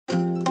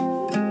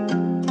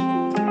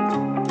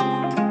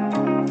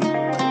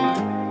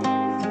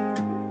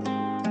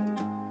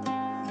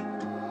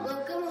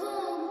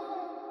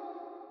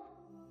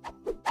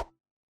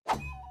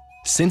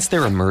Since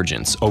their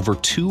emergence over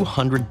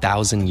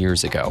 200,000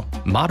 years ago,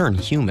 modern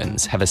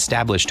humans have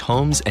established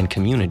homes and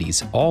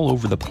communities all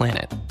over the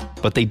planet.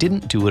 But they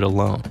didn't do it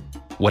alone.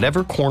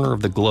 Whatever corner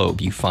of the globe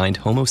you find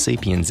Homo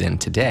sapiens in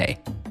today,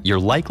 you're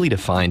likely to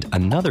find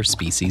another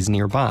species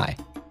nearby,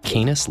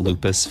 Canis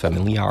lupus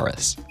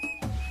familiaris.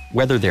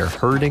 Whether they're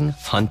herding,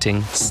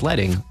 hunting,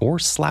 sledding, or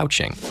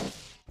slouching,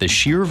 the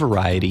sheer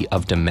variety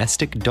of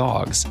domestic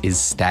dogs is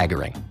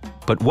staggering.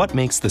 But what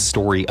makes the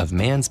story of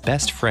man's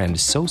best friend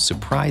so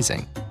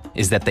surprising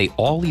is that they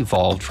all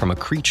evolved from a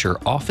creature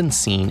often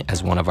seen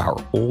as one of our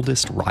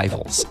oldest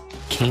rivals,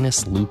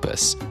 Canis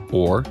lupus,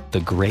 or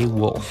the gray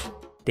wolf.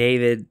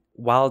 David,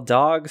 while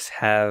dogs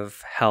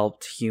have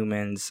helped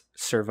humans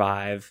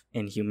survive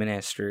in human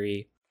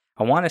history,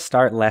 I want to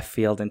start left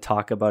field and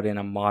talk about it in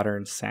a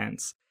modern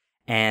sense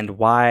and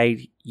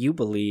why you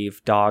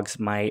believe dogs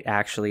might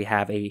actually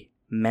have a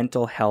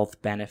mental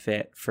health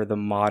benefit for the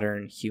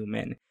modern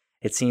human.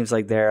 It seems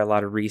like there are a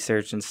lot of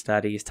research and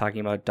studies talking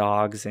about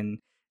dogs and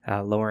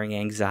lowering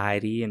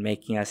anxiety and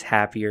making us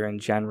happier in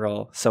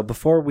general. So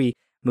before we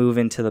move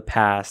into the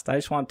past, I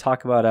just want to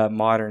talk about a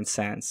modern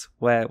sense.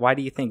 Why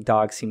do you think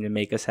dogs seem to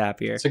make us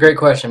happier? It's a great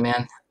question,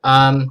 man.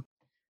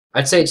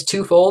 I'd say it's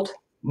twofold.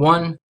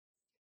 One,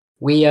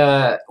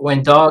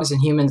 when dogs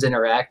and humans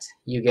interact,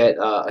 you get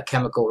a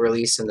chemical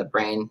release in the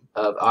brain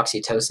of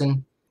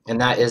oxytocin, and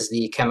that is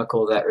the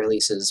chemical that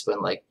releases when,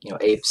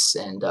 apes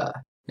and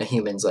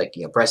humans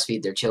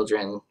breastfeed their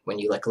children. When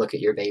you look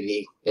at your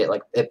baby,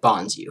 it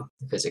bonds you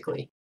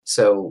physically.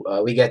 So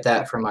we get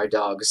that from our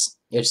dogs.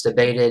 It's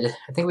debated,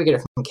 I think we get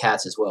it from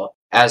cats as well,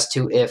 as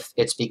to if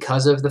it's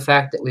because of the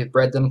fact that we've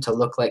bred them to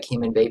look like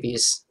human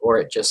babies, or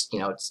it's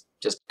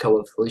just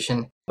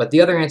co-evolution. But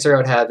the other answer I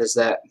would have is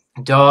that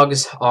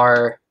dogs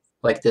are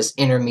like this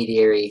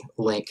intermediary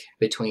link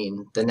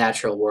between the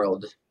natural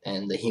world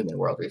and the human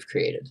world we've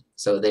created.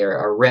 So they're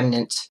a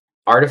remnant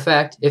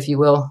artifact, if you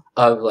will,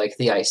 of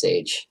the Ice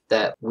Age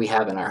that we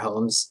have in our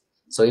homes.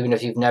 So even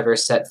if you've never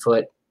set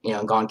foot,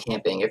 gone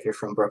camping, if you're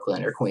from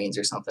Brooklyn or Queens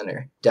or something,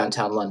 or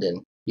downtown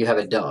London, you have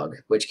a dog,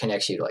 which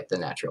connects you to the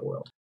natural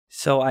world.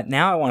 So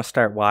now I want to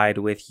start wide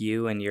with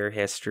you and your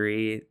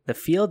history. The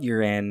field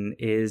you're in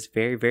is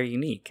very, very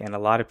unique, and a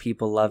lot of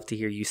people love to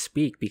hear you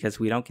speak because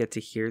we don't get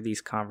to hear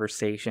these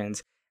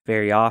conversations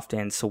very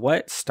often. So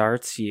what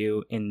starts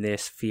you in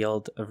this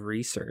field of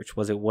research?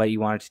 Was it what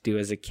you wanted to do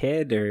as a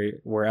kid, or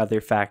were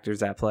other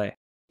factors at play?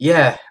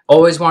 Yeah,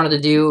 always wanted to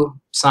do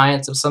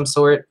science of some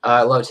sort.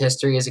 I loved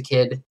history as a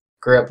kid.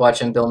 Grew up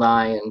watching Bill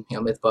Nye and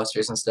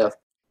Mythbusters and stuff.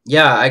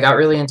 Yeah, I got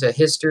really into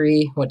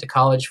history, went to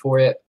college for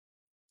it,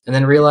 and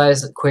then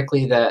realized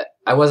quickly that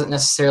I wasn't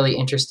necessarily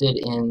interested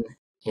in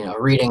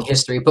reading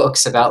history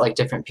books about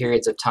different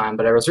periods of time,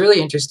 but I was really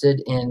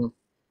interested in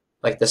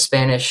the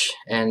Spanish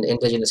and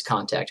indigenous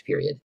contact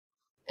period.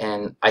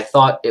 And I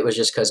thought it was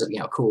just because of,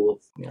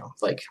 cool,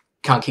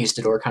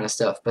 conquistador kind of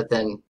stuff. But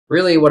then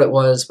really what it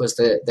was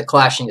the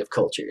clashing of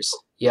cultures.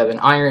 You have an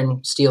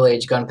Iron, Steel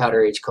Age,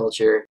 Gunpowder Age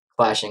culture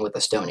clashing with the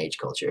Stone Age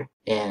culture,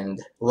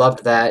 and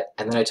loved that.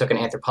 And then I took an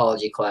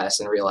anthropology class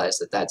and realized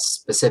that that's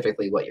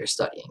specifically what you're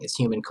studying, is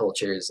human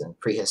cultures and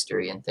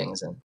prehistory and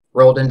things, and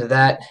rolled into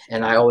that.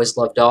 And I always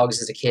loved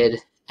dogs as a kid.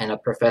 And a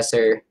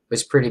professor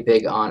was pretty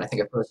big on, I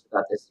think I posted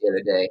about this the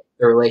other day,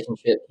 the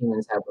relationship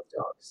humans have with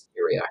dogs.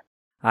 Here we are.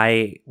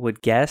 I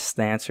would guess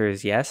the answer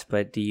is yes,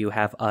 but do you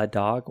have a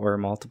dog or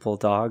multiple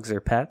dogs or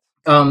pets?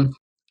 I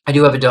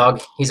do have a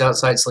dog. He's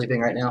outside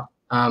sleeping right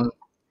now.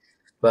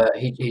 But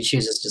he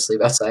chooses to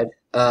sleep outside.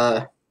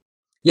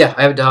 Yeah,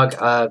 I have a dog.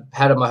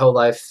 Had him my whole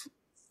life.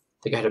 I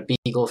think I had a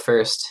beagle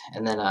first,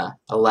 and then a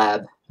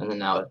lab, and then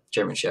now a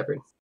German Shepherd.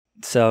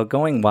 So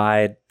going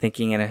wide,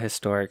 thinking in a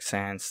historic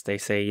sense, they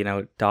say,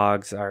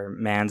 dogs are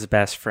man's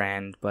best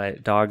friend,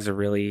 but dogs are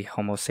really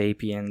Homo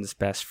sapiens'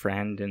 best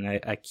friend and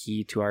a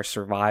key to our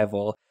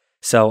survival.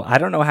 So I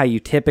don't know how you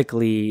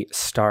typically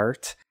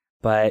start,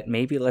 but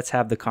maybe let's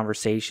have the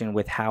conversation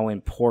with how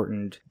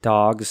important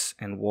dogs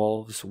and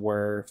wolves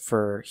were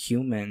for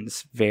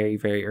humans very,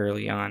 very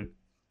early on.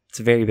 It's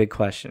a very big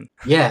question.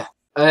 Yeah.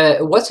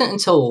 It wasn't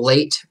until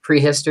late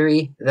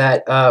prehistory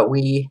that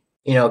we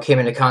came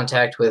into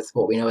contact with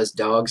what we know as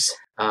dogs.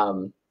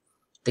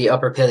 The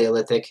Upper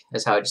Paleolithic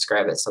is how I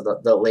describe it. So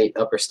the late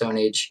Upper Stone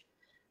Age,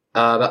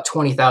 about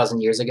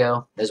 20,000 years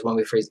ago is when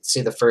we see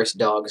the first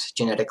dogs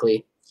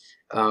genetically.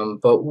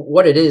 But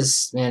what it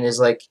is, man,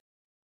 is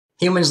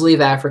humans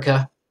leave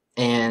Africa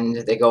and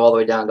they go all the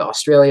way down to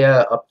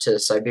Australia, up to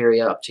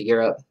Siberia, up to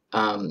Europe.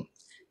 And,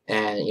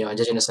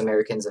 indigenous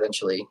Americans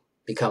eventually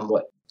become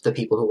the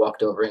people who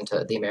walked over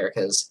into the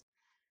Americas.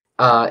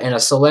 And a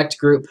select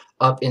group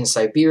up in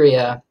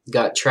Siberia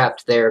got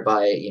trapped there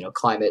by,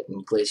 climate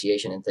and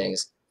glaciation and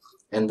things.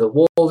 And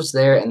the wolves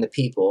there and the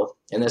people,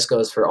 and this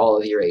goes for all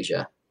of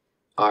Eurasia,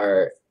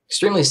 are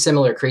extremely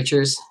similar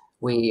creatures.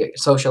 We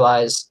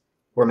socialize,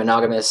 we're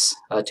monogamous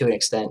to an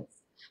extent,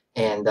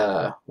 and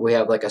we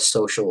have a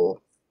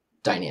social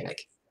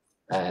dynamic.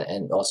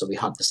 And also we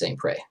hunt the same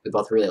prey. We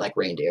both really like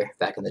reindeer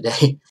back in the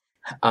day.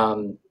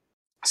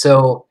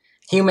 So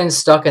humans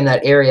stuck in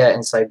that area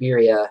in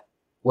Siberia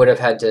would have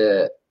had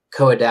to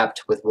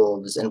co-adapt with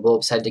wolves, and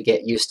wolves had to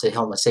get used to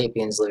Homo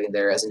sapiens living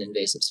there as an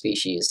invasive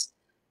species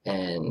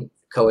and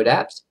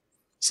co-adapt.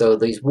 So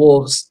these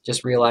wolves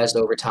just realized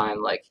over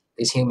time, like,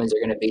 these humans are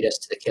going to beat us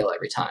to the kill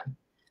every time.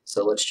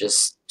 So let's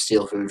just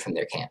steal food from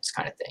their camps,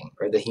 kind of thing.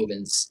 Or the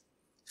humans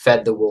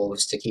fed the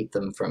wolves to keep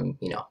them from,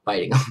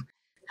 biting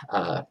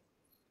them.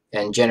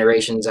 And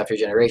generations after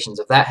generations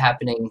of that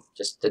happening,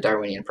 just the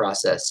Darwinian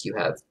process, you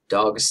have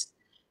dogs.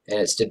 And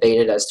it's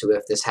debated as to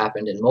if this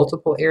happened in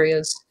multiple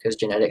areas, because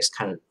genetics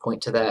kind of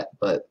point to that.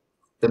 But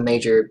the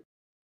major,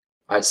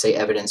 I'd say,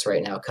 evidence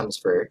right now comes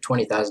for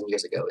 20,000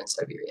 years ago in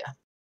Siberia.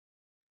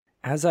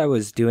 As I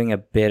was doing a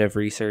bit of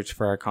research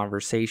for our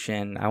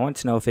conversation, I want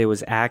to know if it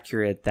was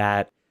accurate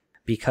that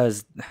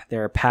because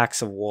there are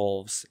packs of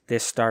wolves,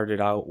 this started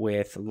out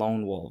with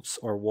lone wolves,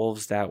 or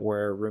wolves that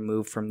were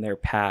removed from their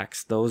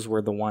packs. Those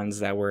were the ones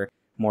that were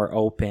more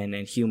open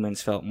and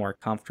humans felt more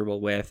comfortable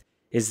with.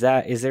 Is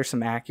there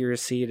some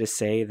accuracy to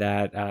say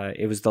that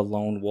it was the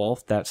lone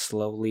wolf that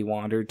slowly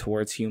wandered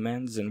towards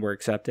humans and were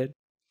accepted?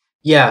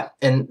 Yeah,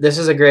 and this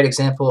is a great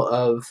example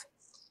of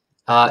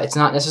it's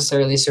not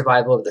necessarily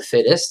survival of the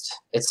fittest,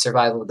 it's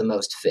survival of the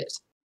most fit.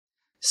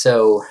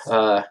 So,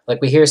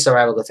 like, we hear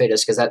survival of the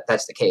fittest because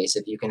that's the case.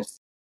 If you can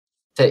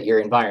fit your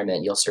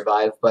environment, you'll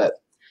survive. But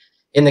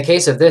in the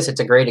case of this, it's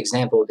a great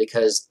example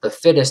because the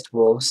fittest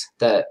wolves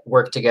that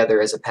work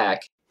together as a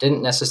pack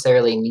didn't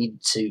necessarily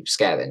need to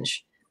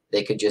scavenge.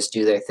 They could just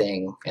do their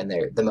thing, and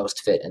they're the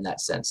most fit in that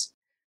sense.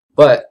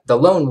 But the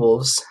lone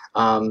wolves,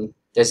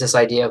 there's this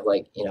idea of,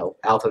 like,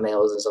 alpha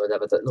males and stuff like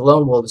that, but the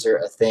lone wolves are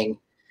a thing.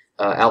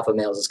 Alpha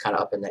males is kind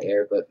of up in the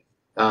air, but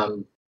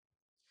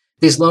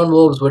these lone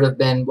wolves would have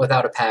been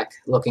without a pack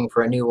looking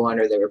for a new one,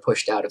 or they were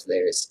pushed out of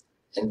theirs.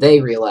 And they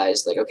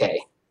realized, like,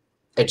 okay,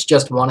 it's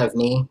just one of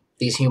me.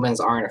 These humans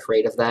aren't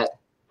afraid of that.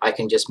 I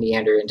can just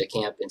meander into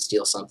camp and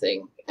steal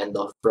something, and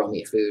they'll throw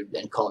me food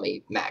and call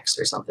me Max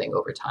or something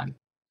over time.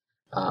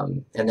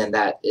 And then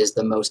that is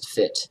the most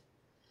fit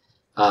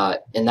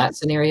in that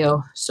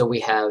scenario. So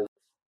we have,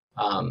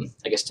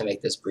 I guess to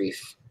make this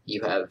brief,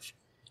 you have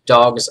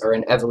dogs are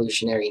an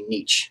evolutionary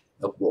niche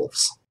of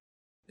wolves.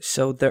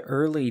 So the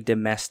early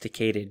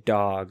domesticated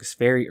dogs,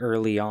 very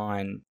early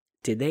on,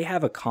 did they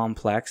have a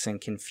complex and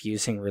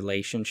confusing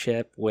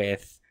relationship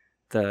with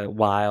the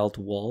wild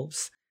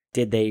wolves?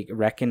 Did they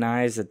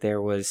recognize that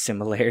there was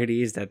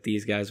similarities, that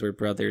these guys were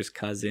brothers,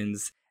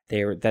 cousins,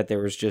 that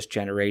there was just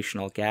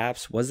generational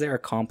gaps? Was there a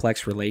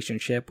complex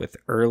relationship with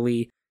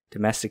early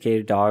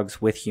domesticated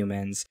dogs with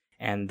humans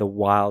and the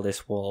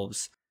wildest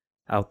wolves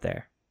out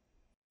there?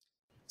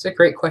 It's a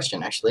great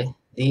question, actually.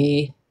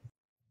 The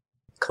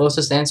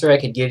closest answer I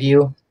could give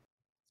you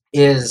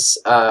is,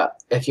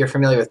 if you're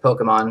familiar with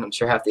Pokemon, I'm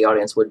sure half the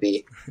audience would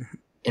be.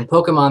 In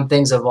Pokemon,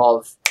 things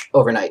evolve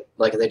overnight,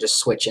 like they just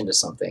switch into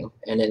something.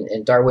 And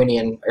in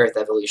Darwinian Earth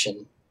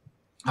evolution,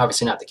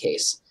 obviously not the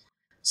case.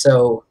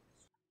 So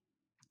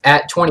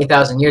at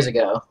 20,000 years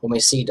ago, when we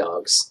see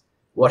dogs,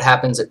 what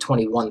happens at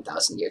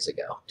 21,000 years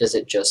ago? Does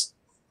it just,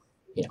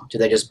 do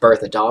they just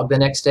birth a dog the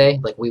next day?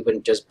 Like, we're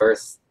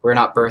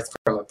not birthed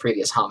from a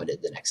previous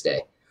hominid the next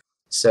day.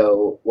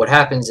 So what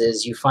happens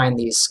is you find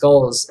these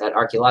skulls at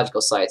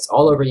archaeological sites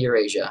all over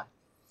Eurasia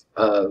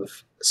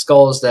of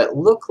skulls that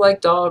look like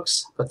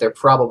dogs, but they're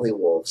probably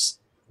wolves.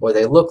 Or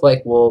they look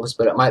like wolves,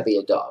 but it might be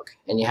a dog.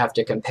 And you have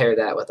to compare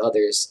that with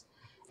others.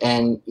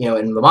 And,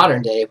 in the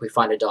modern day, if we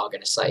find a dog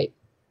at a site,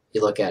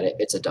 you look at it,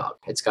 it's a dog.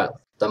 It's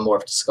got the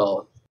morphed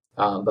skull.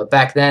 But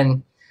back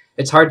then,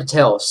 it's hard to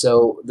tell.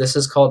 So this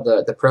is called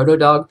the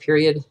proto-dog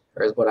period,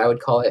 or what I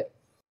would call it.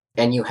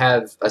 And you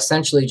have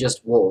essentially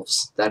just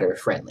wolves that are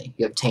friendly.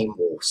 You have tame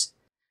wolves.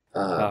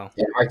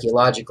 And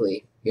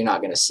archaeologically, you're not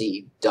going to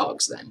see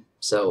dogs then.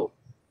 So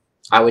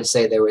I would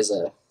say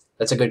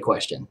that's a good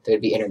question.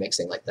 There'd be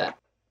intermixing like that.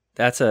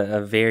 That's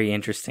a very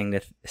interesting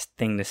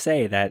thing to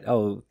say, that,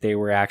 they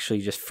were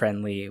actually just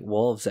friendly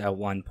wolves at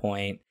one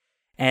point.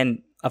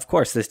 And of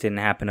course, this didn't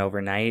happen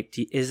overnight.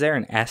 Is there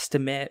an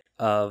estimate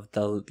of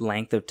the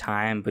length of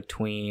time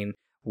between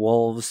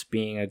wolves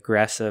being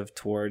aggressive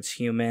towards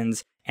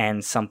humans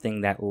and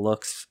something that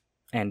looks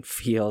and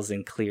feels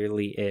and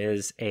clearly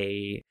is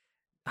a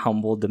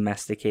humble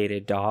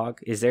domesticated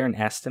dog? Is there an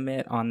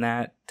estimate on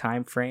that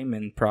time frame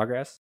and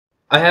progress?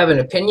 I have an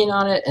opinion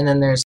on it, and then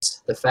there's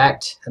the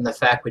fact, and the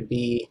fact would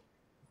be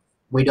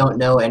we don't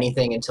know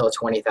anything until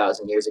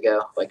 20,000 years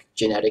ago. Like,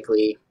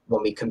 genetically,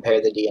 when we compare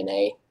the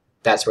DNA,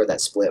 that's where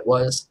that split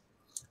was.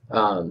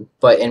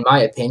 But in my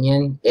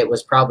opinion, it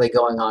was probably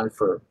going on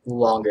for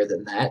longer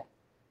than that.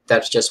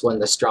 That's just when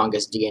the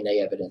strongest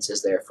DNA evidence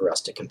is there for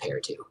us to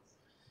compare to.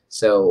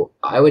 So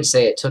I would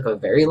say it took a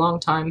very long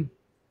time,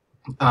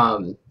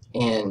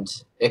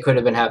 and it could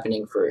have been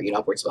happening for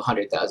upwards of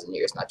 100,000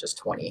 years, not just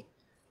 20.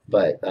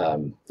 But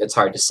it's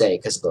hard to say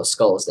because of those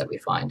skulls that we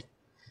find.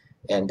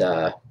 And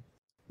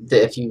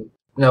if you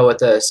know what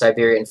the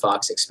Siberian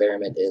fox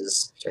experiment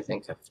is, which I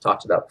think I've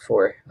talked about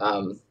before,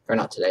 or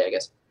not today, I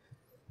guess.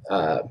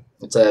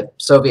 It's a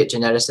Soviet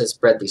geneticist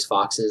bred these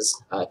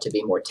foxes to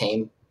be more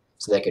tame,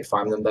 so they could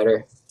farm them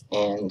better.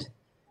 And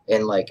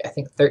in like I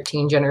think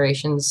 13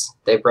 generations,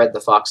 they bred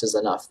the foxes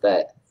enough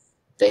that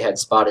they had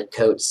spotted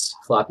coats,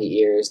 floppy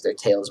ears, their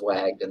tails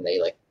wagged, and they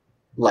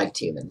liked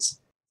humans.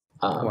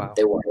 Wow.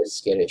 They weren't as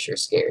skittish or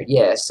scared.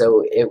 Yeah,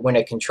 so when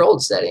a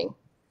controlled setting,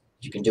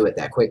 you can do it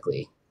that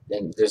quickly.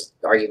 And there's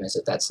arguments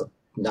that that's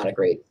not a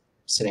great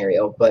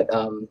scenario, but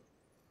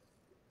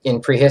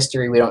in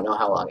prehistory, we don't know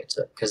how long it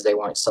took because they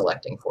weren't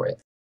selecting for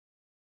it.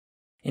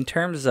 In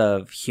terms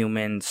of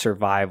human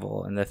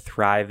survival and the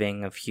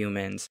thriving of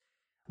humans,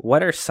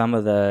 what are some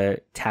of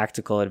the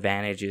tactical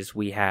advantages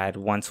we had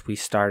once we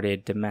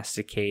started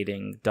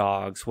domesticating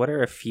dogs? What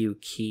are a few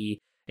key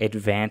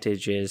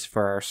advantages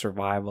for our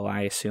survival?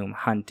 I assume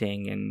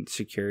hunting and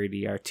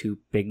security are two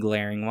big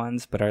glaring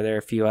ones, but are there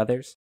a few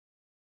others?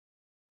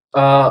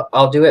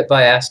 I'll do it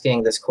by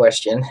asking this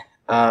question.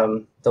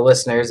 The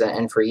listeners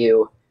and for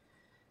you,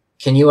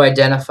 can you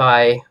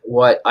identify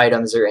what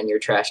items are in your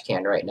trash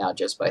can right now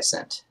just by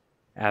scent?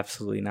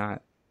 Absolutely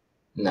not.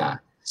 Nah.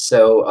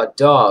 So a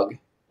dog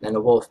and a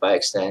wolf by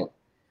extent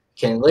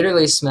can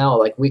literally smell,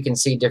 like we can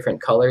see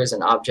different colors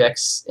and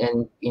objects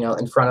in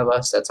front of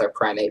us. That's our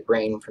primate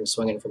brain from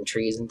swinging from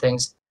trees and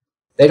things.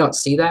 They don't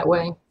see that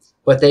way,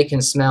 but they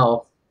can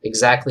smell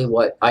exactly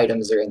what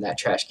items are in that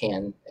trash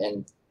can,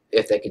 and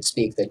if they could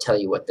speak, they'd tell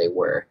you what they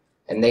were,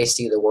 and they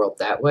see the world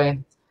that way.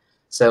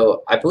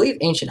 So I believe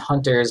ancient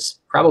hunters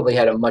probably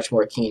had a much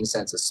more keen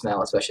sense of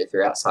smell, especially if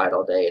you're outside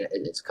all day,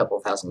 and it's a couple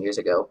thousand years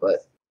ago.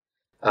 But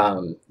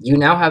you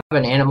now have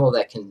an animal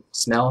that can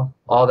smell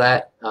all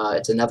that.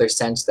 It's another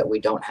sense that we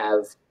don't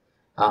have.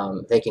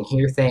 They can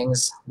hear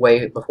things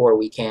way before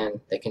we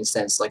can. They can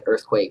sense like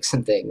earthquakes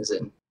and things,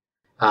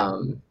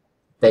 and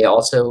they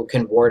also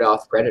can ward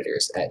off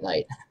predators at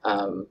night.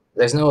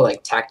 There's no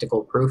like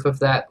tactical proof of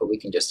that, but we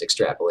can just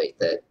extrapolate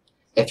that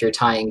if you're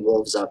tying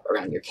wolves up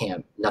around your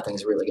camp,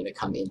 nothing's really going to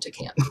come into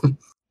camp.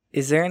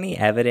 Is there any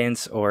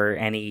evidence or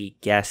any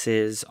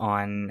guesses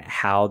on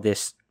how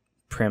this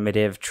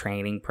primitive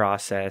training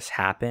process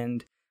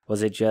happened?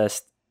 Was it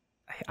just,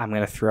 I'm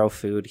going to throw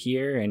food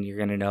here and you're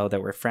going to know that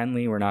we're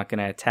friendly, we're not going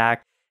to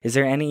attack? Is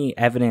there any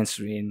evidence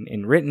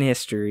in written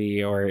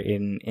history or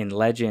in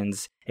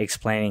legends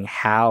explaining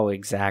how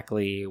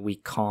exactly we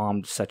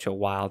calmed such a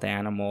wild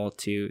animal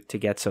to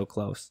get so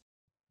close?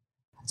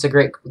 It's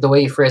the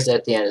way you phrased it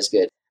at the end is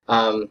good.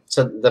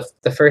 So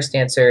the first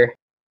answer,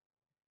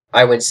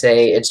 I would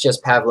say it's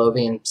just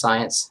Pavlovian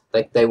science.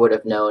 Like they would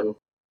have known,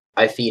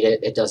 I feed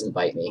it, it doesn't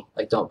bite me.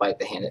 Like don't bite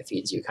the hand that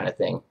feeds you kind of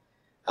thing.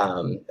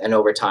 And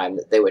over time,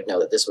 they would know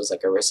that this was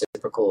like a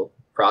reciprocal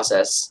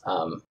process.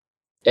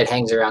 It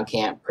hangs around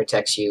camp,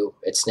 protects you,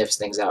 it sniffs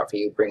things out for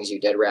you, brings you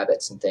dead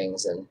rabbits and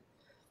things. And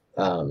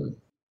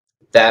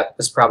that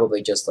was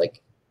probably just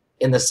like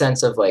in the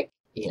sense of like,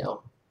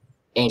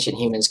 ancient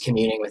humans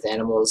communing with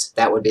animals,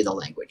 that would be the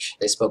language.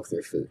 They spoke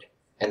through food,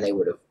 and they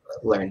would have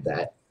learned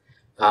that.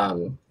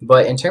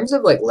 But in terms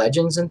of like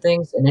legends and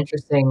things, an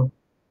interesting,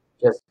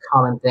 just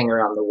common thing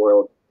around the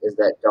world is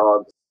that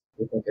dogs,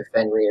 we think of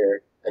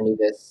Fenrir,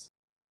 Anubis,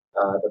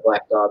 the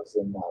black dogs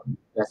in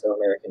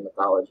Mesoamerican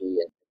mythology,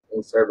 and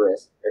in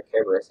Cerberus, or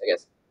Kerberos, I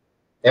guess,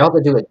 they all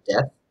have to do with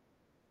death.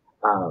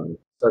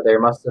 So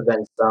there must have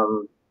been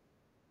some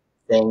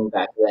thing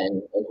back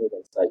then in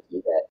human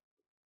psyche that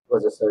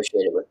was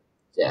associated with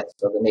death.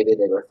 So that maybe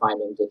they were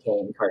finding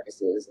decaying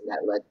carcasses, and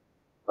that led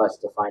us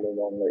to finding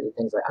them, or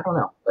things like I don't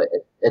know, but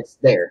it's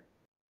there.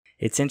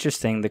 It's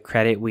interesting the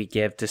credit we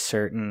give to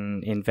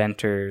certain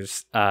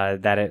inventors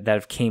that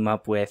have came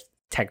up with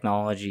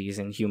technologies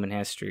in human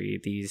history.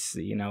 These,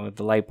 the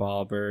light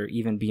bulb, or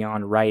even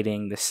beyond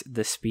writing,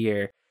 the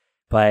spear.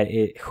 But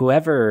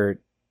whoever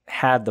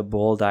had the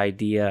bold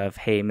idea of,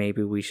 hey,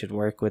 maybe we should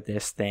work with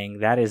this thing,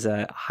 that is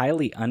a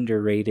highly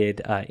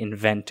underrated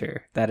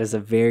inventor. That is a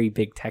very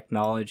big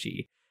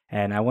technology.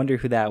 And I wonder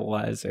who that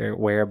was or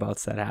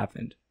whereabouts that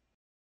happened.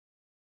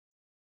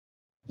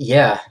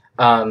 Yeah.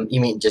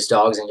 You mean just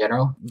dogs in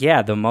general?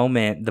 Yeah, the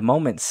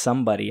moment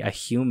somebody, a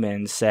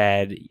human,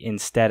 said,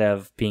 instead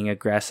of being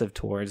aggressive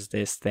towards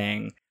this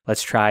thing,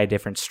 let's try a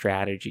different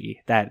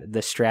strategy. That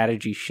the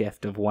strategy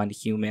shift of one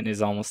human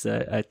is almost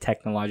a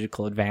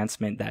technological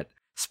advancement that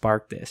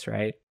sparked this,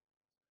 right?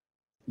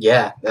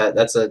 Yeah, I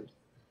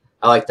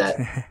like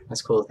that.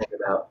 That's cool to think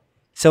about.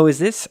 So is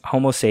this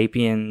Homo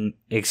sapien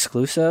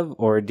exclusive,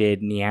 or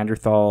did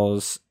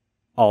Neanderthals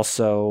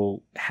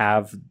also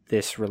have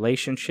this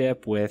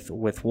relationship with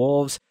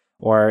wolves,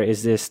 or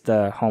is this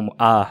the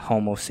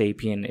Homo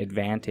sapien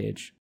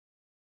advantage?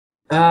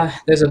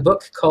 There's a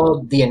book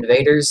called The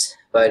Invaders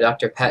by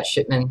Dr. Pat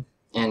Shipman,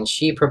 and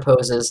she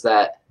proposes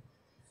that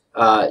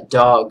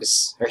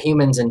dogs, or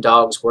humans and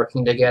dogs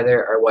working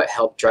together, are what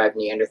helped drive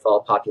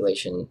Neanderthal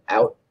population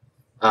out,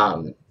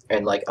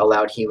 and like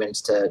allowed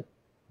humans to,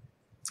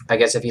 I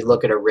guess if you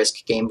look at a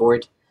risk game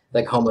board,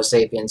 like Homo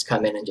sapiens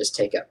come in and just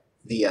take up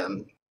the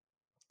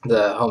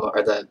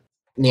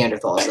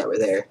Neanderthals that were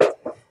there,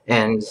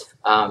 and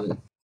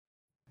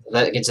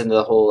that gets into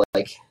the whole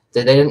like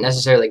they didn't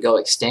necessarily go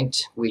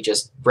extinct. We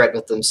just bred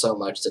with them so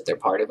much that they're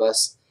part of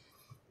us.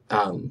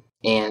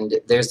 And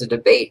there's a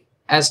debate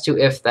as to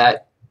if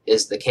that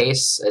is the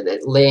case.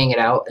 Laying it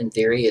out in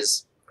theory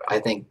is, I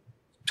think,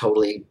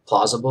 totally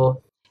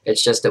plausible.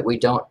 It's just that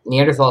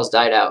Neanderthals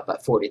died out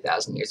about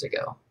 40,000 years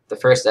ago. The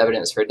first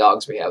evidence for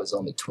dogs we have was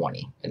only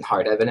 20 in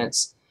hard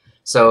evidence.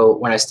 So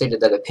when I stated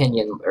that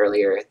opinion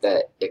earlier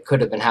that it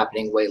could have been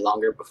happening way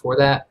longer before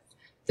that,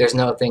 there's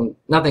nothing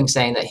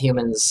saying that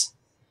humans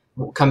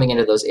coming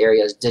into those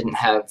areas didn't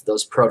have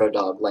those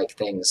proto-dog-like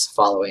things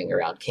following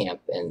around camp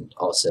and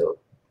also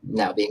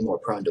now being more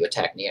prone to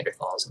attack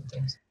Neanderthals and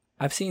things.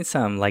 I've seen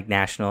some like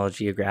National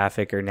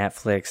Geographic or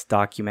Netflix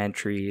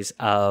documentaries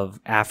of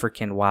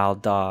African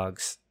wild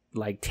dogs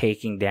like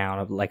taking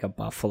down like a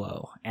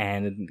buffalo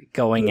and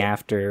going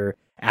after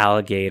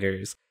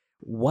alligators.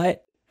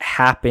 What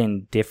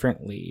happened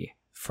differently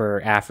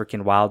for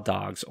African wild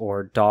dogs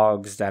or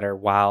dogs that are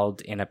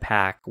wild in a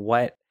pack?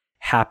 What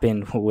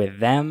happened with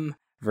them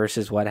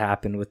versus what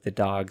happened with the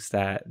dogs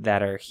that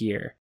are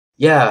here?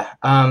 Yeah,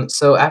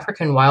 so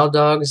African wild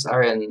dogs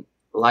are in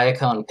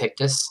Laocoon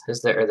pictus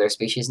is their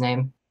species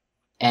name,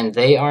 and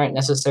they aren't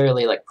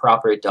necessarily like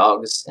proper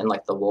dogs in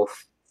like the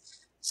wolf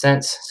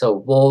sense. So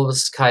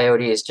wolves,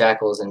 coyotes,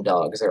 jackals, and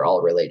dogs are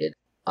all related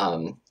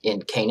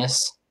in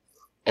Canis,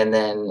 and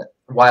then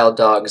wild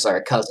dogs are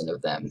a cousin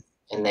of them,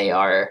 and they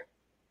are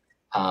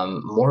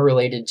more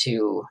related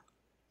to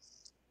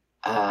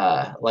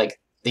like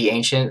the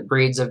ancient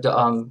breeds of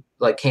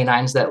like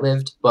canines that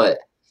lived, but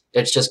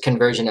it's just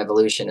convergent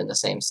evolution in the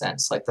same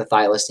sense. Like the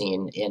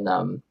thylacine in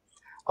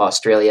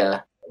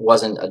Australia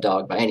wasn't a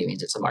dog by any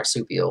means, it's a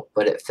marsupial,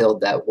 but it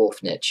filled that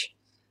wolf niche.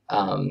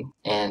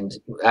 And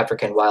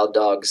African wild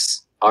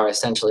dogs are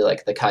essentially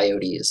like the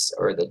coyotes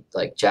or the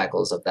like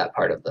jackals of that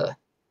part of the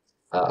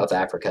of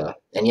Africa.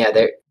 And yeah,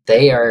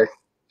 they are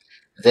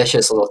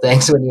vicious little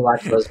things when you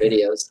watch those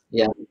videos.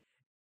 Yeah.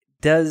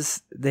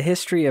 Does the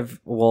history of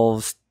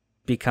wolves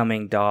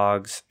becoming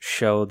dogs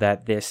show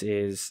that this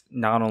is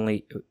not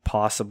only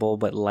possible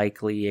but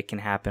likely it can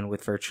happen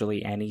with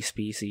virtually any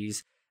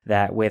species,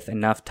 that with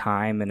enough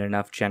time and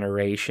enough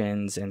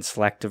generations and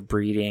selective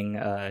breeding,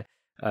 a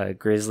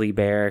grizzly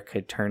bear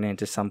could turn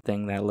into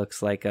something that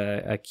looks like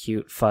a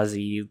cute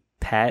fuzzy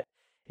pet?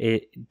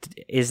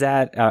 Is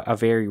that a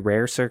very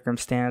rare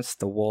circumstance,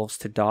 the wolves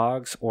to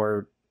dogs,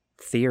 or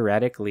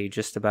theoretically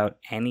just about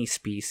any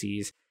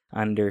species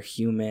under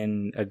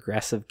human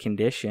aggressive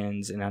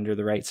conditions and under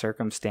the right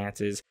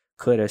circumstances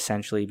could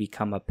essentially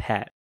become a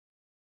pet?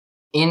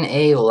 In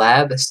a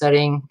lab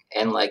setting,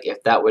 and like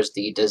if that was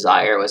the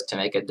desire, was to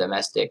make a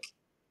domestic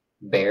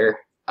bear,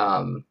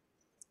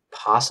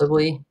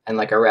 possibly, and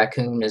like a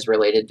raccoon is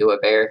related to a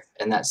bear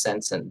in that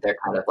sense, and they're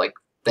kind of like,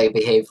 they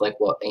behave like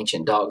what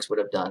ancient dogs would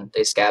have done.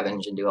 They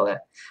scavenge and do all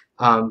that.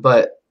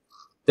 But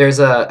there's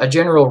a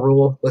general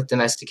rule with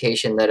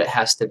domestication that it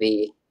has to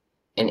be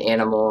an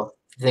animal.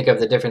 Think of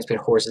the difference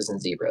between horses and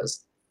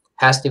zebras.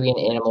 Has to be an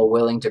animal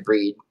willing to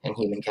breed in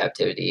human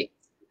captivity.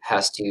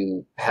 Has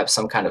to have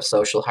some kind of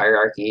social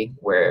hierarchy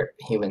where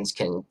humans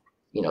can,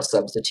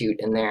 substitute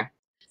in there,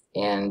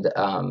 and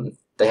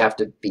they have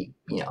to be,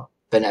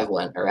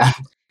 benevolent around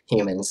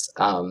humans.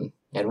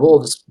 And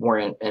wolves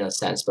weren't in a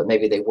sense, but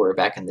maybe they were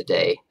back in the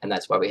day, and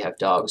that's why we have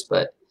dogs.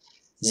 But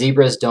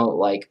zebras don't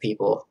like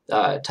people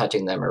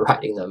touching them or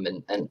riding them,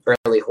 and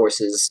early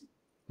horses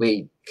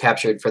we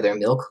captured for their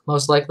milk,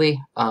 most likely.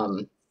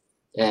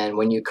 And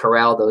when you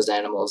corral those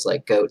animals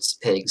like goats,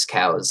 pigs,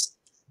 cows,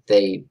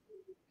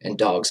 and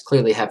dogs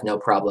clearly have no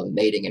problem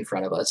mating in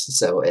front of us.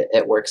 So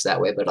it works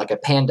that way. But like a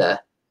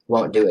panda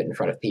won't do it in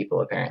front of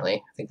people, apparently.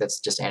 I think that's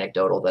just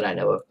anecdotal that I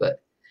know of.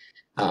 But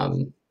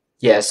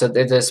yeah, so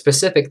there's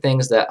specific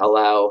things that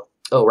allow,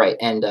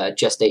 and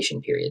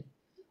gestation period.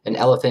 An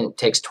elephant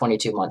takes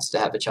 22 months to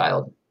have a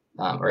child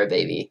or a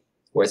baby,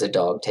 whereas a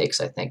dog takes,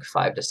 I think,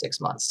 5 to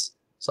 6 months,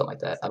 something like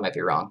that. I might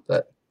be wrong,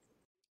 but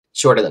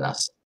shorter than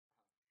us.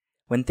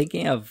 When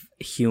thinking of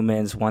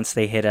humans, once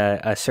they hit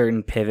a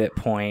certain pivot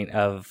point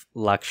of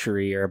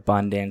luxury or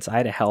abundance, I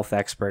had a health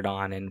expert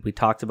on, and we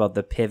talked about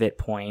the pivot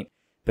point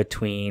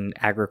between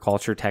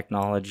agriculture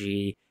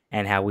technology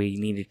and how we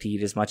needed to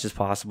eat as much as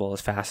possible,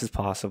 as fast as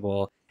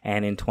possible.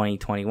 And in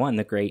 2021,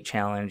 the great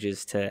challenge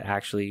is to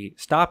actually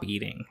stop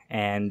eating.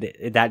 And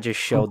that just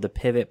showed the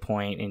pivot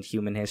point in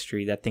human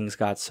history that things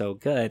got so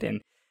good.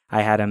 And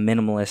I had a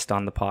minimalist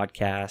on the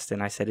podcast,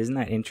 and I said, isn't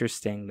that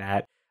interesting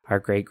that our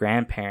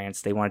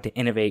great-grandparents, they wanted to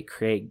innovate,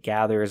 create,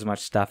 gather as much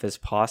stuff as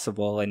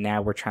possible, and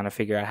now we're trying to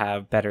figure out how to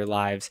have better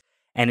lives.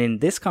 And in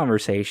this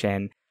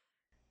conversation,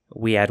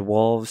 we had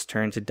wolves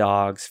turn to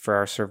dogs for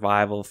our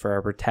survival, for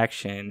our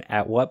protection.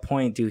 At what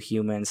point do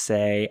humans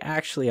say,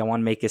 actually, I want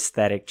to make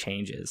aesthetic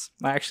changes?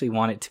 I actually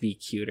want it to be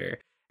cuter.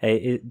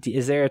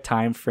 Is there a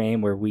time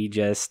frame where we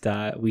just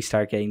we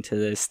start getting to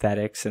the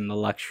aesthetics and the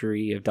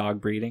luxury of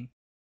dog breeding?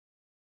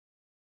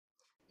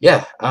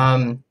 Yeah,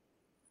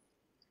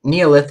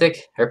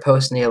 Neolithic or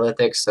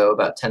post-Neolithic, so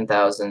about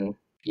 10,000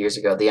 years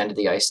ago, the end of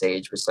the Ice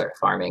Age, we start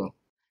farming.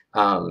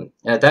 And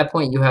at that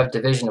point, you have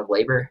division of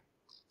labor.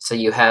 So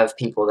you have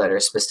people that are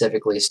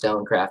specifically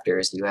stone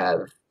crafters, you have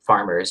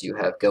farmers, you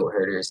have goat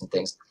herders and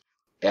things.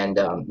 and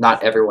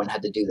not everyone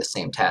had to do the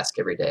same task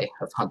every day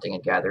of hunting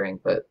and gathering.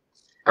 But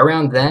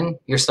around then,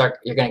 you're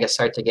going to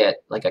start to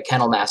get like a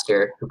kennel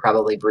master who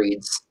probably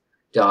breeds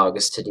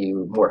dogs to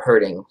do more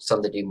herding,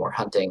 some to do more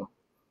hunting.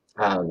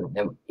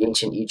 In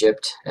ancient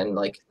Egypt and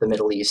like the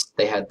Middle East,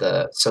 they had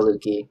the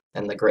Saluki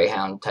and the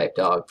Greyhound type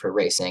dog for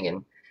racing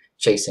and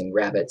chasing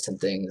rabbits and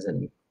things.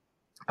 And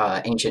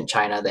ancient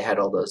China, they had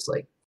all those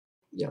like,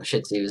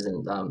 Shih Tzus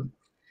and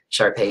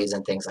Shar-Peis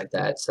and things like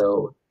that.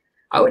 So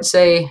I would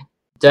say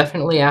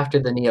definitely after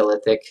the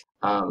Neolithic,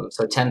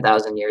 so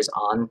 10,000 years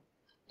on,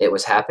 it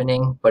was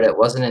happening, but it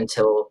wasn't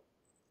until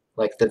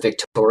like the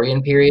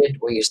Victorian period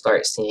where you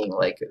start seeing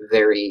like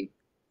very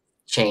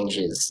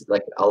changes,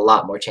 like a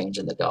lot more change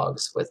in the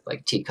dogs with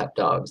like teacup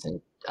dogs,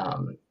 and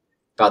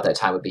about that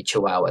time would be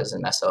Chihuahuas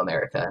in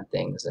Mesoamerica and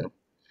things, and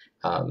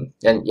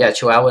yeah,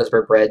 Chihuahuas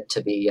were bred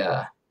to be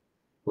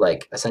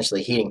like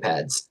essentially heating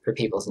pads for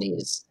people's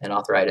knees and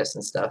arthritis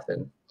and stuff,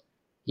 and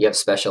you have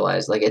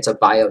specialized, like it's a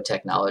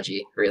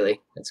biotechnology,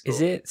 really. It's cool.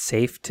 Is it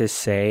safe to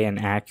say, and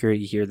accurate,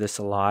 you hear this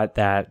a lot,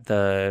 that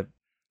the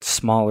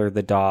smaller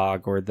the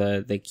dog or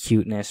the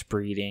cuteness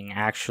breeding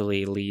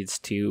actually leads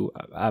to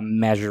a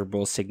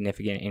measurable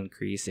significant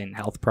increase in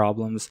health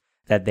problems,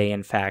 that they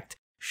in fact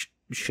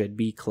should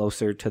be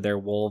closer to their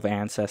wolf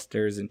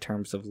ancestors in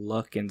terms of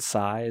look and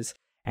size,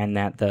 and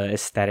that the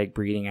aesthetic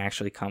breeding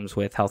actually comes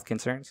with health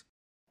concerns?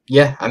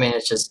 Yeah, I mean,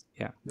 it's just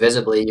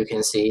visibly you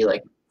can see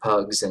like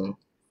pugs and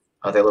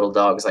other little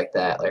dogs like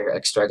that are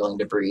like struggling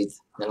to breathe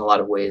in a lot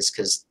of ways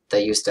because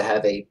they used to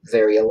have a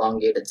very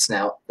elongated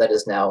snout that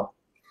is now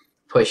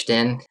pushed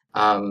in.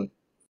 I'm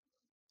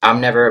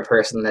never a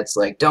person that's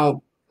like,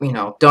 don't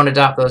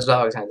adopt those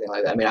dogs or anything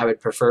like that. I mean, I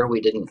would prefer we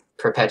didn't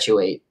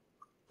perpetuate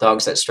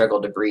dogs that struggle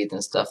to breathe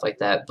and stuff like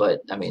that.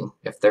 But I mean,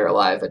 if they're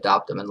alive,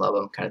 adopt them and love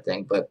them, kind of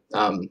thing. But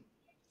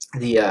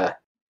the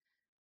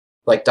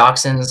like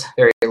dachshunds,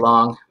 very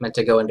long, meant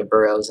to go into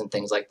burrows and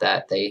things like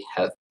that. They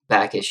have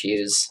back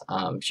issues.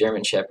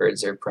 German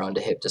shepherds are prone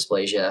to hip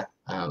dysplasia,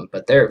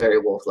 but they're a very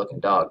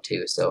wolf-looking dog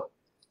too. So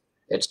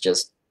it's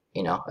just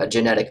a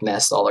genetic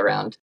mess all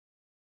around.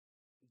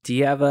 Do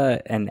you have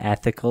an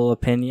ethical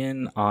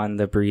opinion on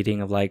the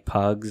breeding of like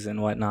pugs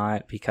and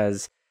whatnot?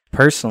 Because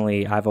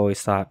personally, I've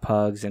always thought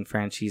pugs and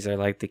Frenchies are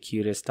like the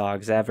cutest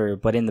dogs ever.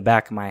 But in the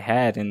back of my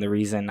head, and the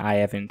reason I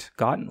haven't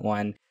gotten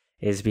one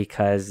is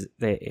because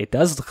it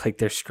does look like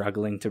they're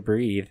struggling to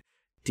breathe.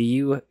 Do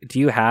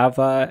you have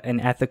an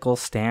ethical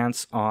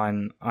stance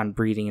on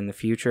breeding in the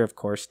future? Of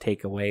course,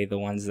 take away the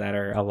ones that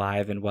are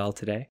alive and well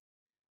today.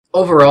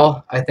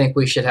 Overall, I think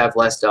we should have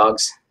less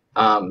dogs.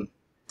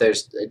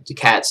 There's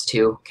cats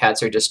too.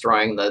 Cats are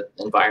destroying the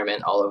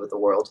environment all over the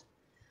world.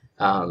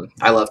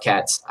 I love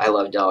cats. I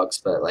love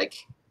dogs, but like,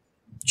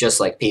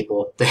 just like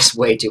people, there's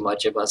way too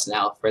much of us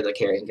now for the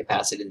carrying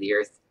capacity of the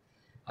earth.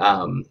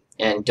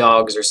 And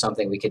dogs are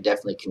something we could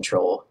definitely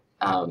control.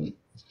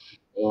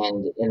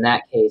 And in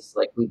that case,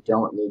 like, we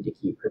don't need to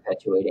keep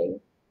perpetuating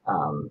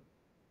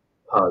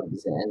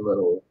pugs and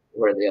little,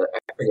 what are the other,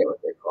 I forget what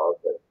they're called,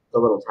 but the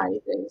little tiny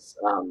things.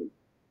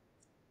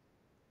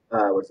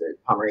 What's it,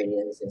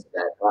 Pomeranians, things like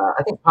that.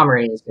 I think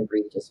Pomeranians can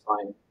breathe just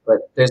fine,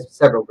 but there's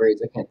several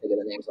breeds, I can't think of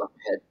the names off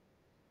my head.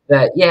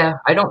 But yeah,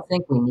 I don't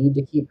think we need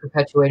to keep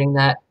perpetuating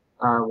that.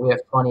 We have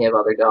plenty of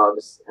other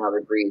dogs and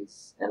other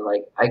breeds, and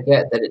like, I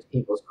get that it's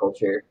people's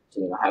culture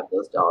to have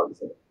those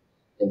dogs and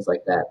things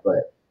like that,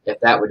 but if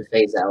that would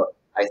phase out,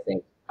 I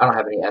think I don't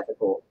have any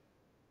ethical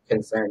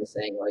concerns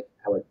saying like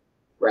I would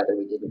rather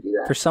we didn't do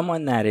that. For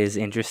someone that is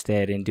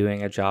interested in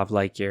doing a job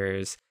like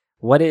yours,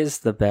 what is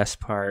the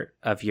best part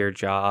of your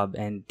job,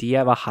 and do you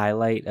have a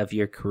highlight of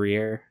your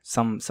career,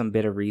 some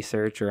bit of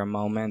research or a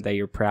moment that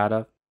you're proud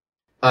of?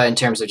 In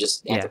terms of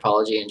just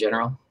anthropology in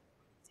general?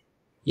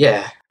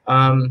 Yeah.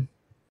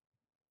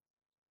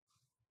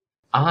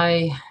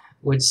 I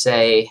would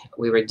say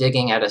we were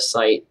digging at a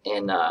site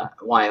in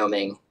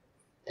Wyoming,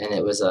 and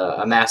it was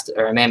a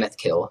mammoth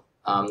kill.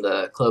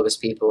 The Clovis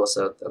people,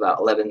 so about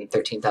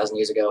 13,000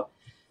 years ago,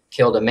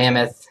 killed a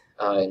mammoth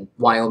in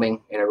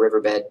Wyoming in a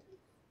riverbed.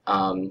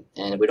 And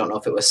we don't know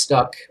if it was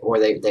stuck or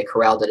they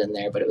corralled it in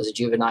there, but it was a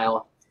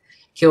juvenile.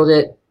 Killed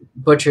it,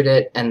 butchered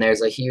it, and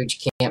there's a huge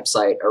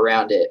campsite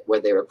around it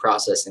where they were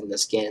processing the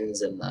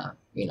skins and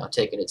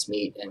taking its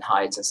meat and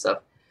hides and stuff.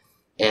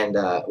 And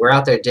we're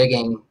out there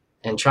digging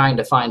and trying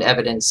to find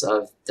evidence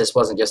of this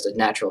wasn't just a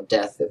natural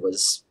death,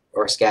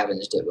 or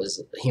scavenged, it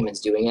was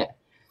humans doing it.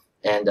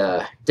 And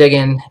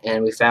digging,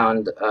 and we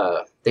found,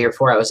 the year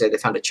before I was there, they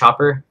found a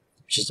chopper,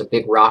 which is a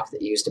big rock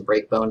that you used to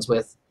break bones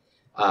with.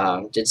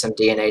 Did some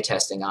DNA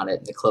testing on it,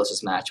 and the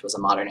closest match was a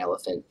modern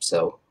elephant,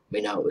 so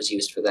we know it was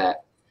used for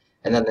that.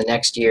 And then the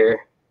next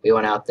year, we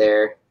went out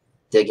there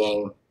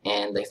digging,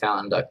 and they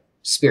found a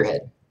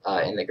spearhead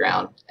in the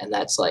ground, and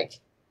that's like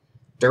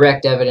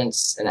direct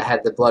evidence, and it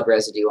had the blood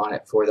residue on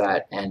it for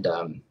that. And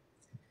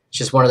it's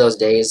just one of those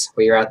days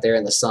where you're out there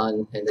in the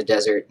sun, in the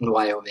desert in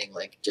Wyoming,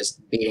 like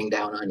just beating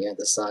down on you in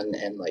the sun,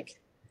 and like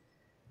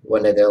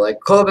one day they're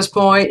like, Clovis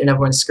Point, and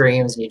everyone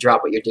screams, and you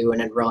drop what you're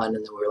doing and run,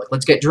 and then we were like,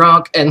 let's get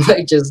drunk, and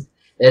like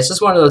it's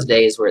just one of those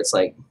days where it's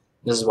like,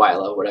 This is why I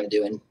love what I'm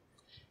doing.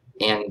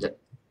 And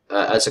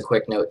as a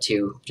quick note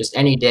too, just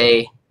any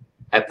day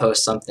I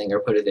post something or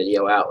put a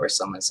video out where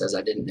someone says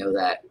I didn't know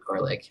that, or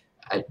like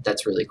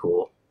that's really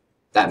cool.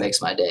 That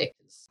makes my day.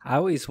 I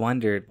always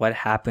wondered what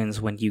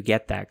happens when you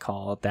get that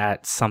call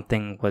that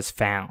something was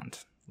found.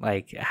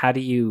 Like, how do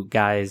you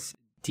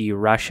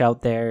rush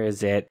out there?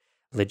 Is it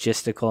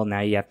logistical? Now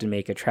you have to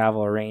make a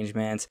travel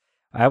arrangements.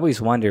 I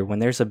always wonder when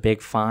there's a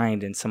big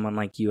find and someone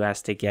like you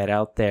has to get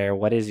out there,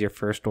 what is your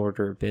first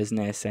order of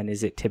business? And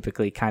is it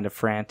typically kind of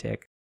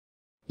frantic?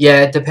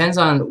 Yeah, it depends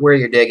on where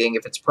you're digging.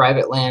 If it's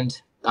private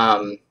land,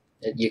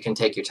 you can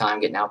take your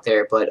time getting out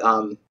there. But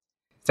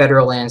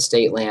federal land,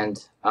 state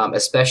land,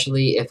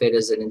 especially if it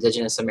is an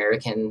indigenous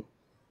American,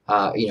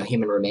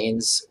 human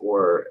remains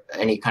or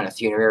any kind of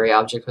funerary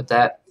object with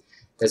that.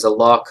 There's a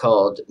law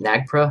called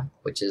NAGPRA,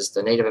 which is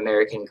the Native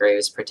American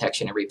Graves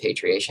Protection and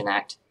Repatriation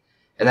Act.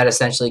 And that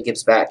essentially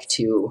gives back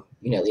to,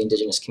 the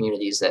indigenous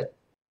communities that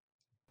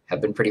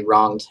have been pretty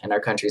wronged in our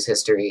country's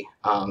history.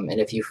 And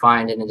if you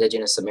find an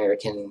indigenous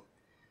American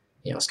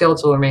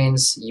skeletal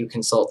remains, you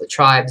consult the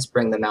tribes,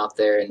 bring them out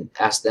there and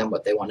ask them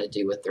what they want to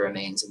do with the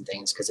remains and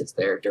things because it's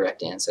their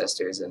direct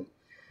ancestors. And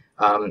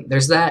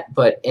there's that.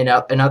 But in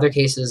other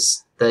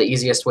cases, the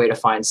easiest way to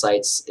find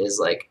sites is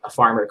like a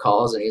farmer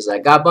calls and he's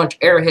like, got a bunch of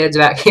arrowheads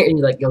back here.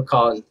 And you'll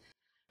call and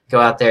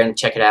go out there and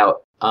check it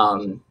out.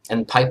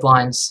 And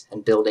pipelines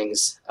and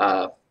buildings,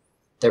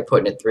 they're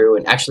putting it through.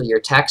 And actually your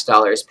tax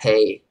dollars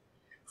pay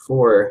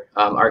for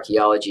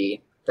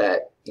archaeology.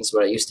 That is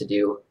what I used to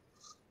do.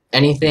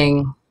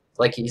 Anything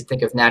like you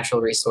think of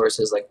natural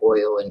resources like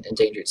oil and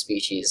endangered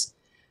species.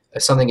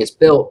 If something is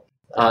built,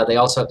 they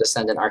also have to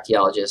send in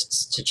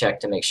archaeologists to check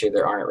to make sure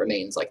there aren't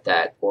remains like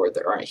that or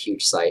there aren't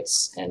huge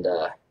sites. And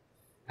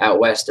out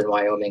west in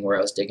Wyoming, where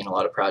I was digging a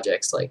lot of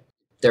projects, like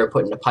they were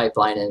putting a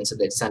pipeline in, so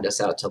they'd send us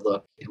out to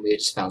look, and we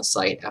just found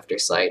site after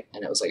site,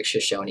 and it was like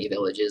Shoshone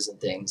villages and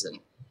things, and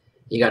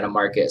you got to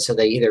mark it. So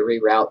they either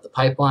reroute the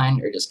pipeline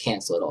or just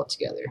cancel it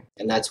altogether.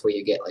 And that's where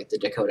you get like the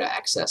Dakota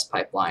Access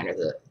Pipeline or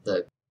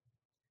the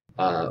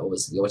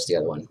what's the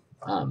other one?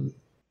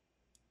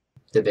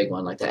 The big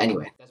one like that.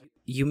 Anyway.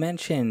 You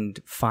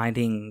mentioned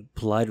finding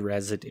blood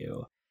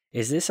residue.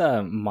 Is this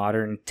a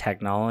modern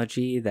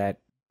technology that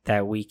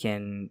we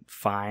can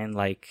find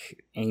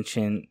like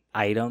ancient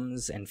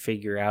items and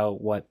figure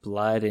out what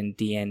blood and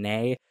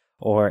DNA,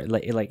 or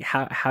like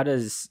how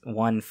does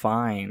one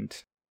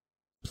find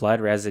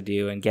blood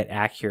residue and get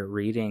accurate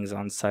readings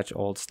on such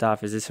old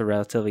stuff? Is this a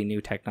relatively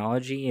new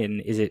technology, and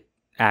is it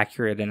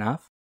accurate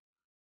enough?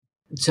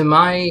 To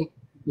my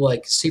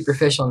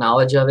superficial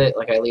knowledge of it,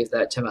 I leave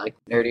that to my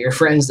nerdier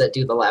friends that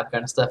do the lab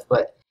kind of stuff,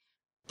 but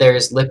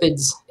there's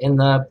lipids in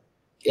the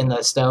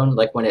stone,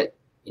 like when it,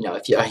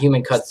 if a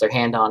human cuts their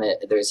hand on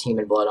it, there's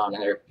human blood on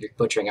it, or you're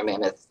butchering a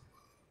mammoth,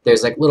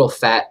 there's like little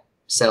fat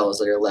cells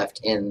that are left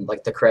in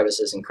like the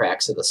crevices and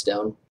cracks of the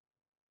stone,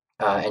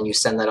 and you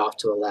send that off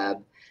to a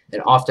lab,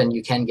 and often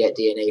you can get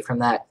DNA from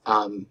that,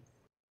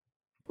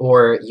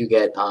 or you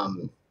get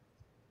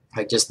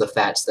just the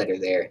fats that are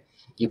there.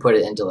 You put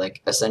it into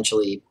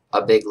essentially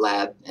a big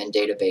lab and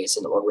database,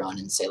 and it will run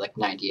and say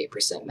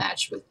 98%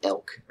 match with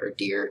elk or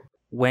deer.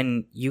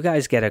 When you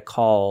guys get a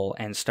call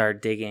and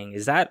start digging,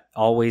 is that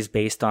always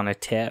based on a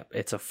tip?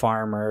 It's a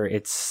farmer,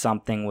 it's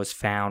something was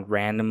found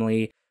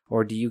randomly,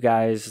 or do you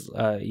guys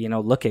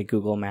look at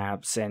Google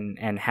Maps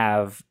and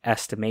have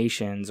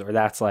estimations, or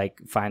that's like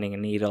finding a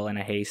needle in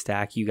a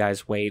haystack, you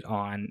guys wait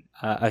on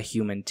a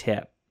human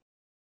tip?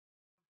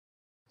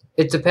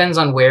 It depends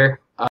on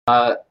where.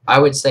 I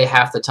would say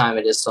half the time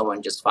it is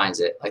someone just finds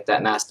it. Like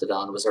that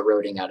mastodon was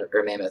eroding out of,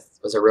 or mammoth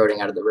was eroding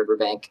out of the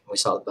riverbank. We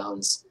saw the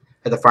bones,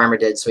 or the farmer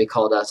did. So he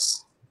called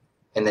us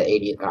in the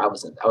 80s. I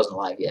wasn't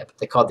alive yet, but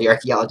they called the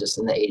archaeologists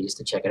in the 80s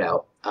to check it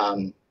out.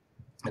 And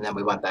then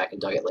we went back and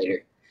dug it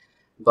later.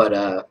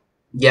 But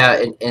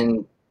yeah,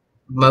 in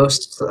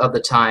most of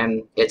the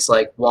time, it's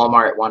like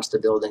Walmart wants to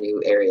build a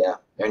new area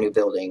or a new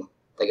building.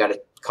 They got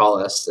to call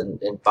us and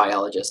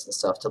biologists and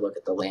stuff to look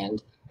at the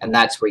land. And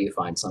that's where you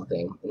find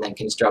something. And then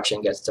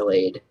construction gets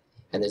delayed,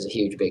 and there's a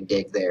huge big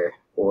dig there.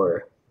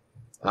 Or,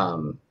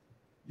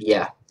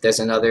 there's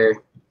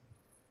another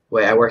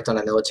way. I worked on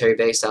a military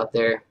base out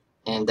there,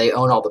 and they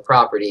own all the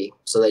property.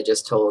 So they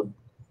just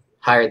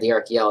hired the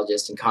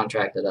archaeologist and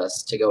contracted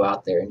us to go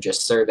out there and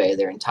just survey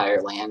their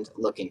entire land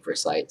looking for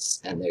sites.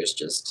 And there's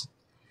just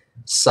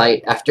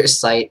site after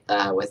site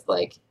with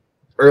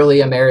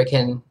early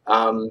American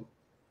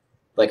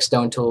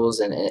stone tools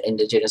and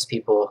indigenous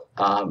people,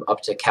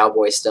 up to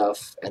cowboy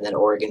stuff, and then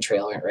Oregon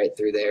Trail went right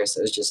through there.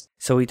 So it's just...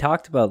 So we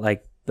talked about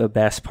the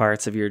best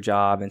parts of your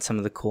job and some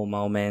of the cool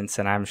moments,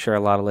 and I'm sure a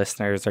lot of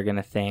listeners are going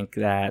to think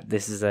that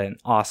this is an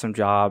awesome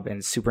job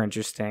and super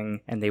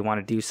interesting, and they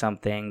want to do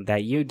something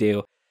that you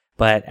do.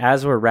 But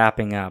as we're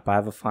wrapping up, I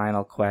have a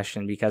final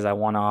question because I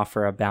want to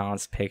offer a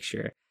balanced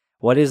picture.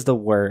 What is the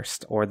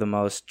worst or the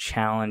most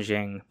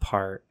challenging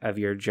part of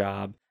your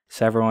job,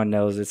 so everyone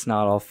knows it's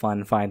not all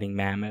fun finding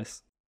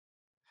mammoths?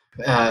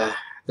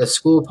 The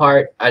school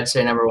part, I'd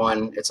say number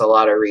one, it's a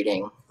lot of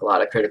reading, a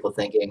lot of critical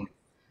thinking.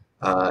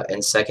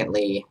 And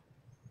secondly,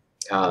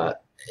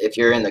 if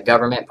you're in the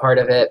government part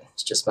of it,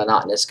 it's just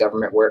monotonous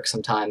government work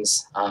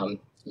sometimes.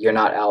 You're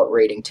not out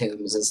raiding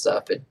tombs and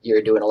stuff, but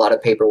you're doing a lot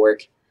of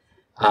paperwork.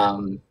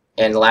 And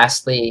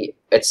lastly,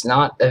 it's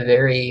not a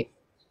very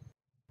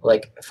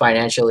like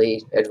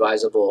financially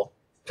advisable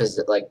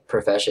like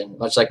profession,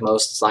 much like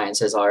most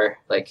sciences are.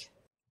 Like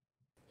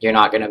you're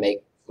not going to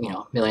make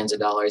millions of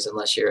dollars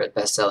unless you're a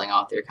best-selling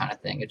author kind of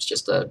thing. It's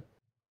just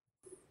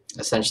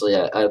essentially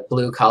a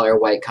blue collar,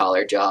 white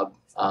collar job,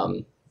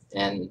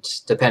 and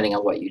depending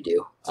on what you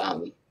do.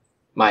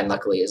 Mine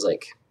luckily is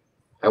like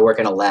I work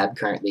in a lab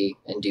currently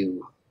and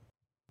do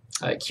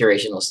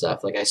curational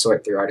stuff. Like I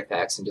sort through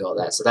artifacts and do all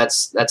that. So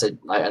that's a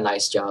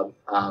nice job.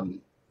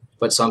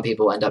 But some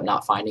people end up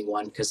not finding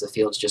one because the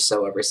field's just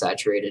so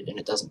oversaturated and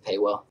it doesn't pay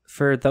well.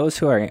 For those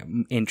who are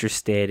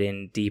interested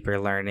in deeper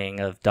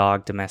learning of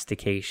dog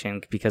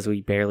domestication, because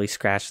we barely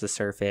scratched the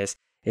surface,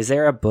 is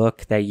there a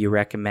book that you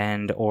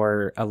recommend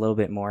or a little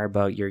bit more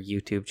about your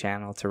YouTube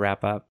channel to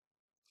wrap up?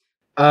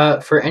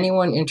 For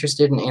anyone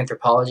interested in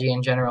anthropology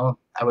in general,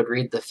 I would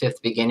read The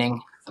Fifth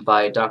Beginning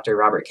by Dr.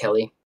 Robert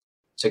Kelly.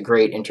 It's a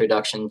great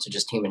introduction to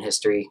just human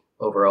history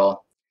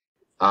overall.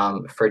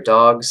 For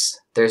dogs,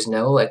 there's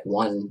no like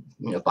one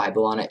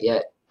Bible on it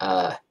yet,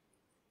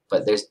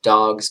 but there's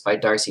Dogs by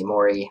Darcy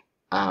Morey,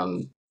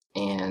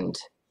 and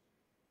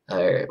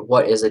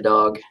What is a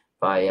Dog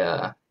by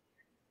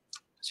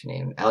what's her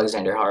name,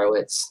 Alexander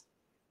Horowitz,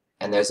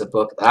 and there's a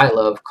book that I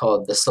love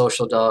called The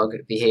Social Dog: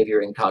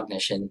 Behavior and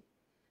Cognition.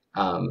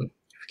 I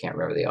can't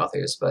remember the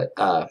authors, but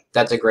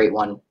that's a great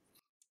one.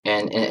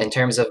 And in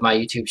terms of my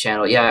YouTube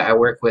channel, yeah, I've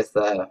worked with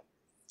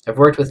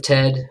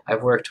TED,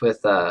 I've worked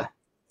with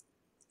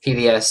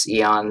PBS,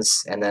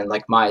 Eons, and then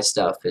like my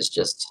stuff is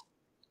just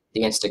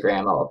the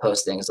Instagram. I'll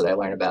post things that I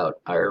learn about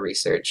our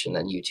research, and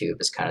then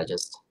YouTube is kind of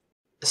just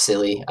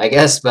silly, I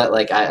guess, but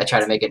like I try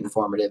to make it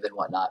informative and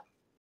whatnot.